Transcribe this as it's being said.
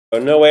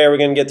No way are we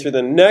going to get through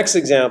the next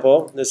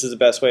example. This is the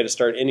best way to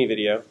start any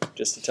video,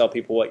 just to tell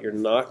people what you're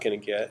not going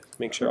to get.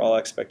 Make sure all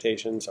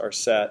expectations are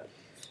set.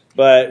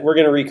 But we're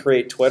going to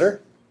recreate Twitter.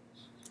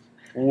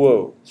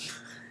 Whoa.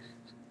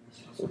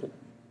 So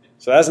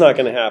that's not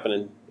going to happen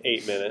in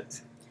 8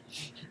 minutes,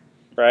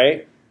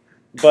 right?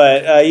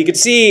 But you can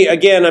see,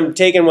 again, I'm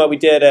taking what we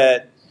did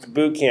at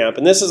boot camp,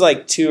 and this is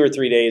like 2 or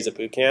 3 days at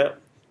boot camp.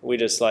 We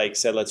just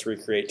said, let's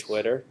recreate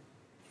Twitter,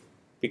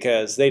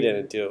 because they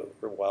didn't do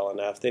it well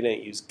enough. They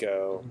didn't use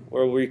Go.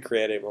 We'll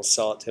recreate it and we'll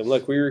sell it to them.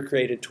 Look, we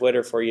recreated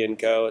Twitter for you in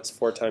Go. It's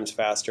 4 times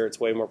faster. It's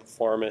way more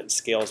performant. It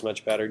scales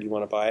much better. Do you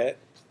want to buy it?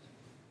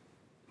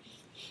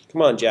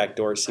 Come on, Jack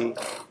Dorsey.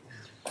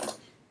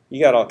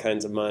 You got all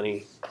kinds of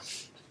money.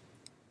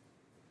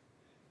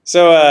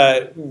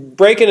 So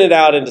breaking it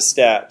out into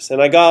steps.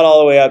 And I got all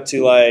the way up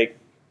to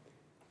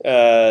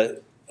a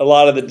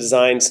lot of the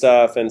design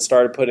stuff and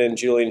started putting in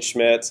Julian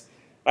Schmidt's.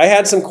 I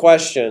had some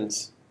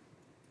questions.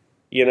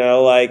 You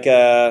know, like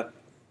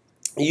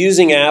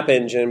using App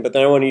Engine, but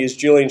then I want to use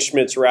Julian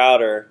Schmidt's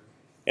router.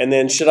 And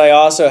then should I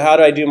also, how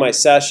do I do my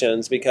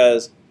sessions?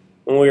 Because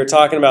when we were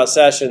talking about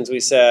sessions, we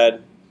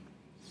said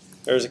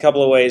there's a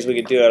couple of ways we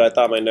could do it. I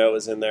thought my note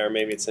was in there.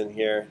 Maybe it's in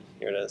here.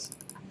 Here it is.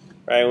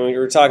 Right, when we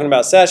were talking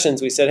about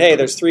sessions, we said, hey,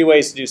 there's 3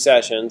 ways to do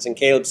sessions. And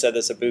Caleb said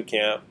this at boot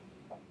camp.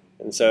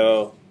 And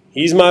so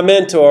he's my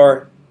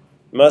mentor.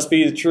 Must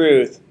be the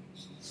truth.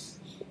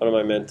 One of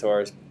my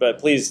mentors. But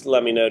please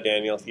let me know,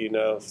 Daniel, if you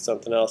know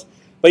something else.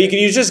 But you can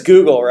use just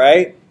Google,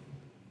 right?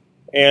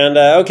 And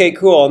okay,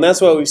 cool. And that's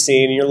what we've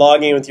seen. And you're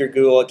logging in with your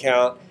Google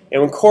account.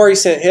 And when Corey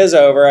sent his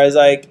over, I was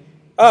like,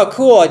 oh,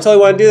 cool. I totally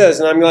want to do this.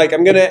 And I'm like,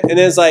 I'm going to, and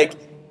it's like,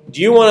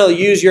 do you want to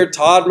use your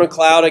Todd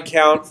McLeod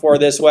account for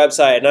this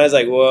website? And I was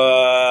like,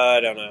 well, I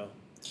don't know.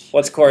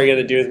 What's Corey going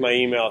to do with my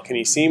email? Can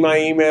he see my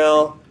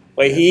email?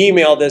 Wait, he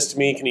emailed this to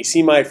me. Can he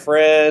see my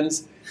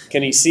friends?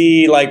 Can he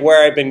see like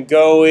where I've been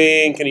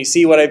going? Can he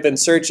see what I've been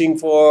searching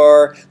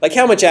for? Like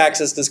how much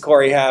access does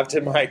Corey have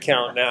to my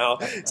account now?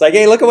 It's like,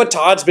 hey, look at what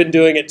Todd's been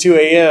doing at 2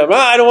 a.m. Oh,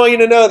 I don't want you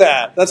to know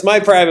that. That's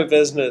my private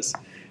business,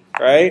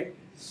 right?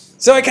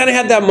 So I kind of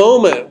had that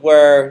moment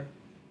where,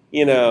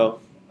 you know,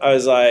 I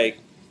was like,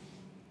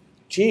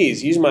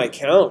 geez, use my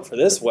account for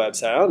this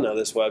website. I don't know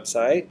this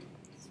website.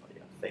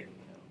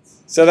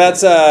 So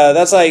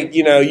that's like,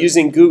 you know,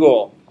 using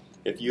Google.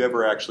 If you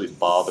ever actually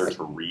bother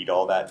to read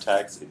all that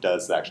text, it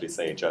does actually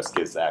say it just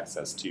gives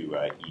access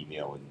to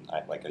email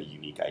and like a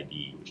unique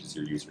ID, which is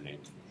your username.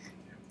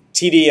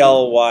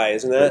 TDLY,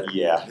 isn't it?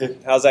 Yeah.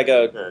 How's that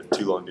go?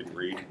 Too long didn't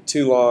read.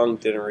 Too long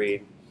didn't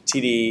read.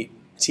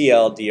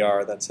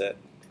 TLDR, that's it.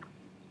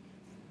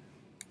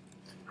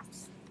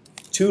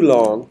 Too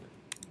long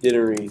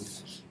didn't read.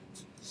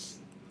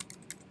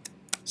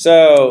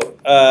 So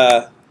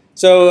I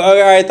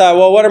thought,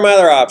 well, what are my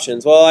other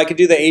options? Well, I could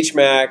do the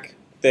HMAC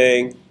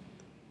thing,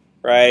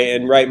 right,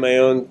 and write my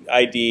own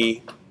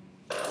ID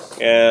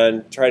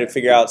and try to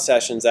figure out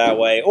sessions that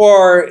way.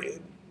 Or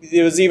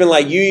it was even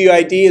like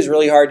UUID is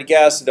really hard to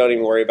guess, so don't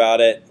even worry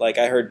about it. Like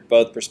I heard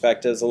both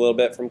perspectives a little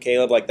bit from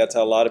Caleb, like that's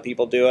how a lot of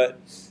people do it.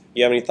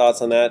 You have any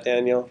thoughts on that,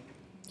 Daniel?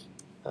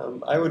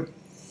 I would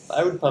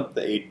pump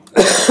the 8.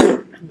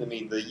 I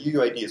mean, the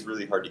UUID is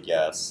really hard to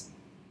guess,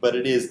 but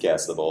it is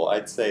guessable.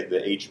 I'd say the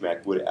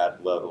HMAC would add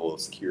a level of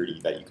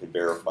security that you can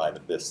verify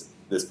that this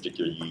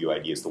particular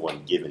UUID is the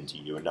one given to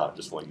you and not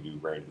just one you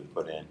randomly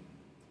put in.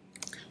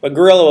 But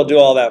Gorilla will do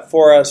all that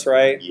for us,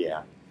 right?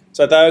 Yeah.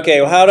 So I thought,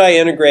 okay, well, how do I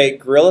integrate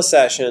Gorilla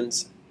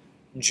Sessions,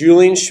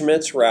 Julian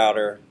Schmidt's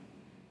router,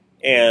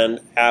 and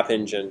App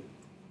Engine?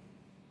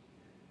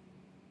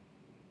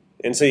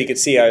 And so you could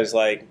see I was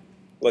like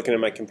looking at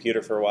my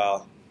computer for a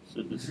while.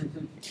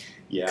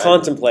 Yeah.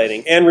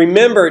 Contemplating. And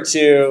remember,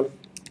 clear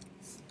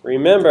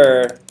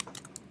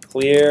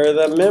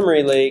the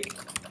memory leak.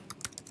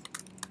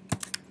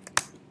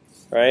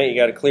 Right? You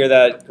got to clear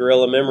that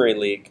Gorilla memory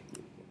leak.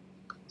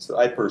 So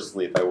I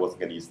personally, if I wasn't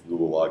going to use the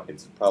Google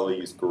logins, would probably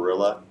use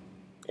Gorilla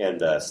and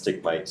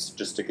stick a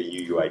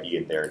UUID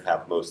in there and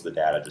have most of the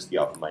data just be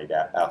off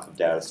of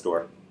data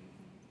store.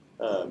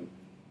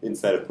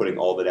 Instead of putting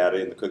all the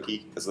data in the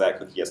cookie, because that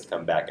cookie has to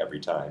come back every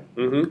time.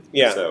 Mm-hmm.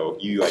 Yeah. So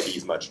UUID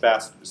is much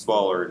faster,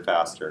 smaller and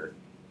faster.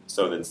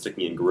 So then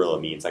sticking in Gorilla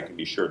means I can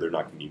be sure they're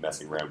not going to be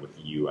messing around with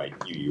the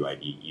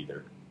UUID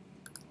either.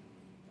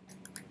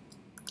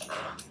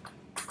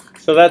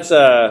 So that's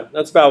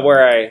about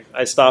where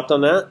I stopped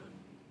on that.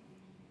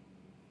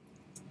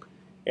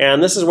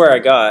 And this is where I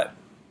got.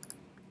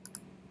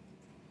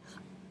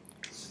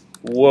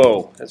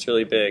 Whoa, that's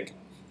really big.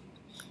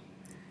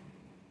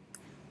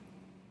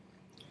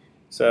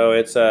 So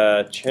it's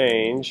a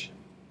change,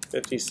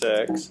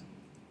 56.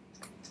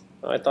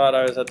 I thought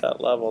I was at that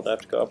level. Do I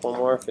have to go up one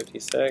more?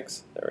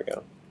 56. There we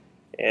go.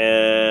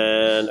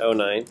 And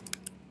 09.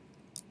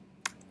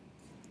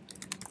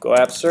 Go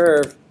app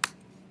serve.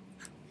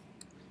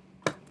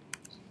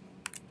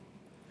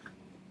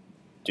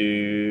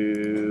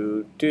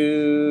 Do,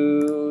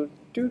 do,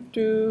 do,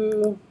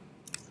 do.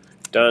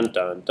 Dun,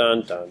 dun,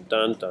 dun, dun,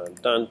 dun, dun,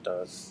 dun,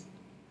 dun.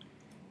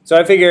 So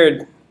I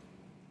figured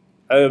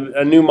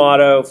A new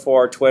motto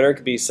for Twitter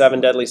could be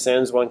 7 deadly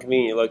sins, one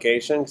convenient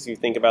location. Because if you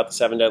think about the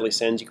 7 deadly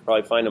sins, you could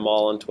probably find them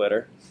all on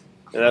Twitter.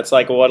 And that's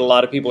like what a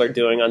lot of people are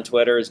doing on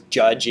Twitter is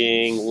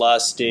judging,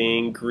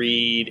 lusting,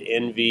 greed,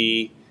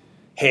 envy,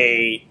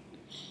 hate,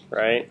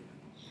 right?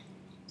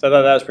 So I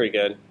thought that was pretty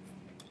good.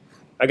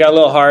 I got a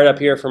little heart up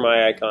here for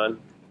my icon.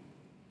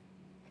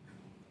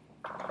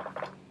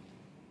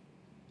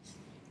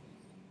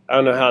 I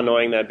don't know how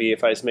annoying that'd be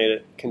if I just made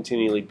it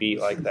continually beat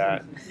like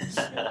that.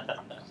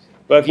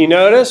 But if you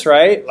notice,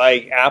 right,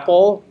 like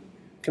Apple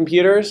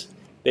computers,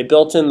 they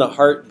built in the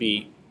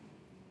heartbeat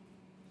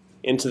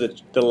into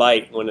the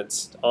light when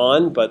it's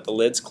on, but the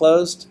lid's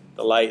closed.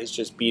 The light is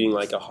just beating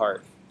like a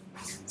heart.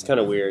 It's kind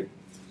of weird.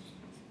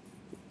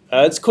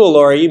 It's cool,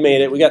 Laura. You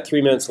made it. We got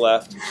 3 minutes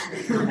left.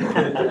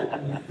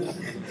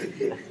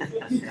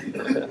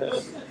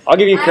 I'll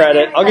give you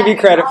credit. I'll give you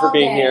credit for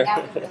being here.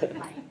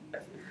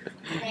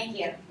 Thank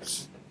you.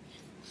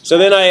 So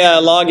then I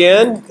log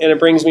in, and it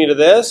brings me to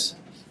this.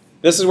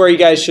 This is where you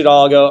guys should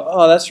all go,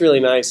 oh, that's really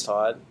nice,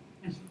 Todd.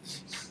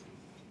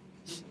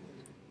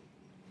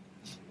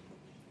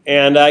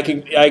 And I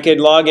could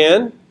log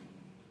in,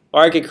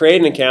 or I could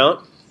create an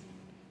account,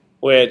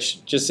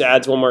 which just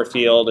adds one more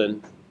field,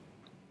 and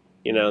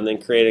and then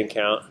create an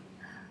account.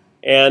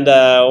 And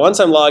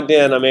once I'm logged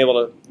in, I'm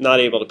not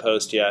able to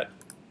post yet,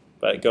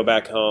 but go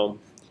back home.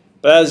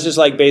 But that's just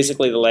like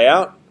basically the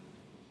layout.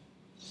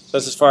 So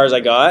that's as far as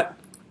I got.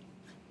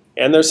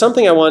 And there's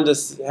something I wanted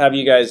to have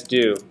you guys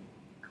do,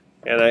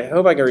 and I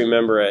hope I can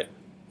remember it.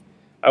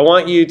 I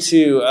want you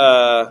to,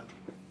 I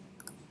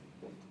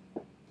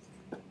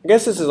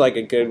guess this is like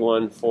a good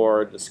one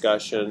for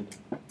discussion.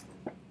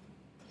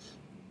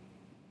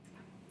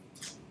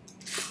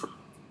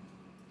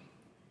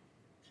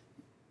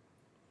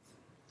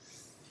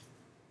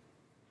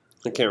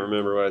 I can't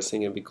remember what I was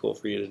thinking would be cool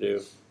for you to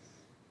do.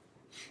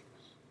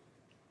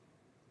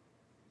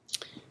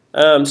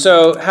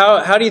 So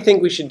how do you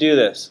think we should do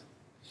this?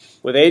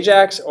 With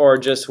Ajax or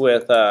just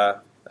with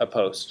a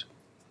post?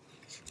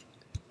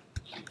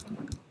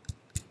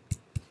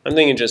 I'm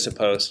thinking just a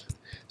post.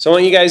 So I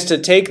want you guys to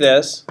take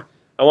this.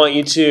 I want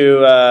you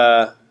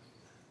to,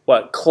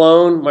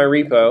 clone my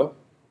repo.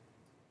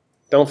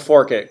 Don't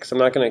fork it, because I'm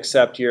not going to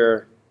accept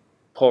your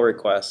pull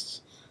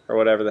requests or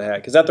whatever the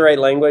heck. Is that the right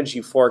language?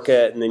 You fork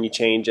it, and then you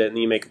change it, and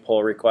then you make a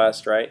pull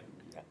request, right?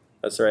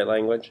 That's the right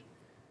language.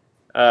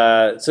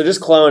 So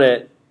just clone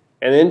it.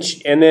 And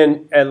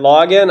then at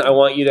login, I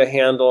want you to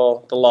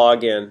handle the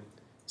login.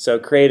 So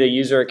create a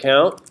user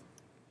account,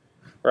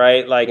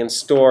 right? And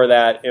store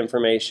that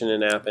information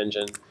in App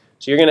Engine.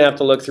 So you're going to have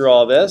to look through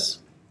all this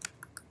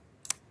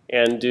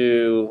and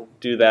do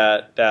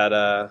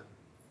that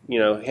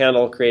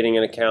handle creating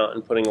an account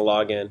and putting a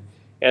login.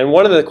 And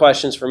one of the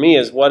questions for me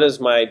is, what does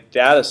my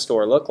data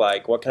store look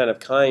like? What kind of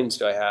kinds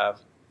do I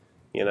have?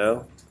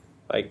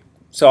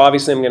 So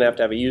obviously I'm going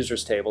to have a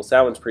users table. So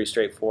that one's pretty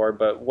straightforward.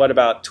 But what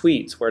about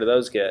tweets? Where do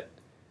those get?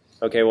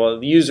 Okay, well,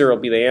 the user will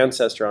be the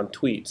ancestor on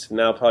tweets, and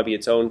that'll probably be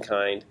its own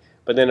kind.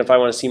 But then if I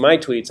want to see my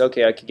tweets,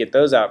 okay, I could get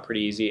those out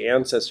pretty easy,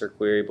 ancestor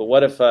query. But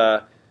what if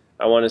I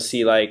want to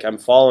see, I'm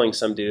following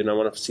some dude, and I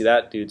want to see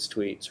that dude's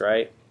tweets,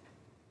 right?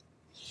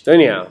 So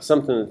anyhow,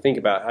 something to think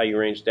about how you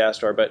arrange the data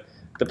store. But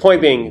the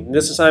point being,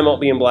 this assignment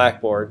won't be in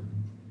Blackboard,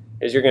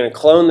 is you're going to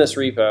clone this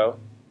repo,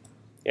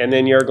 and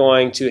then you're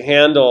going to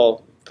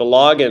handle the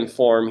login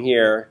form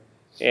here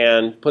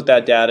and put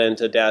that data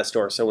into data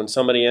store. So when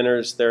somebody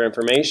enters their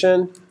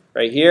information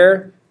right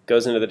here,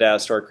 goes into the data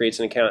store, creates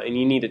an account, and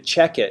you need to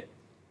check it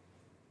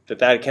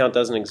that account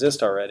doesn't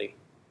exist already.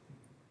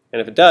 And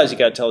if it does, you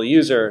got to tell the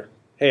user,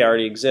 hey, it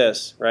already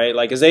exists, right?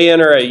 As they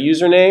enter a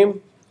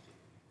username,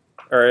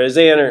 or as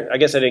they enter, I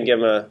guess I didn't give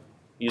them a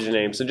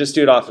username, so just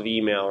do it off of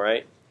email,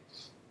 right?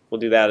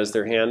 We'll do that as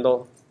their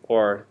handle,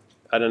 or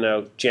I don't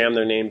know, jam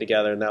their name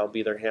together and that will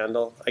be their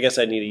handle. I guess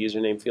I'd need a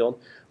username field.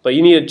 But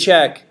you need to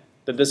check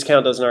that this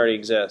account doesn't already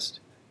exist.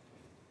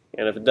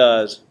 And if it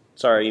does,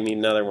 sorry, you need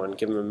another one.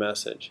 Give them a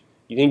message.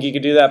 You think you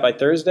could do that by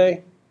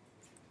Thursday?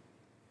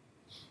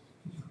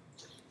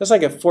 That's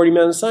like a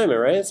 40-minute assignment,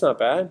 right? It's not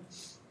bad.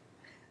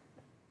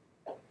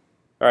 All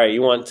right,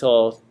 you want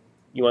till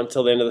the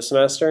end of the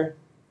semester?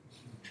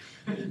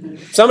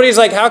 Somebody's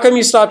like, how come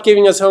you stopped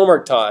giving us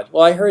homework, Todd?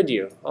 Well, I heard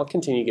you. I'll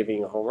continue giving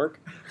you homework.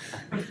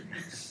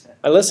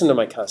 I listen to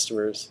my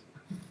customers.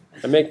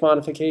 I make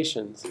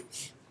modifications.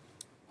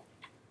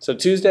 So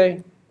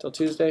Tuesday, till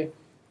Tuesday.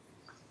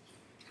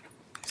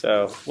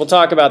 So we'll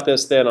talk about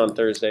this then on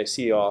Thursday.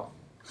 See you all.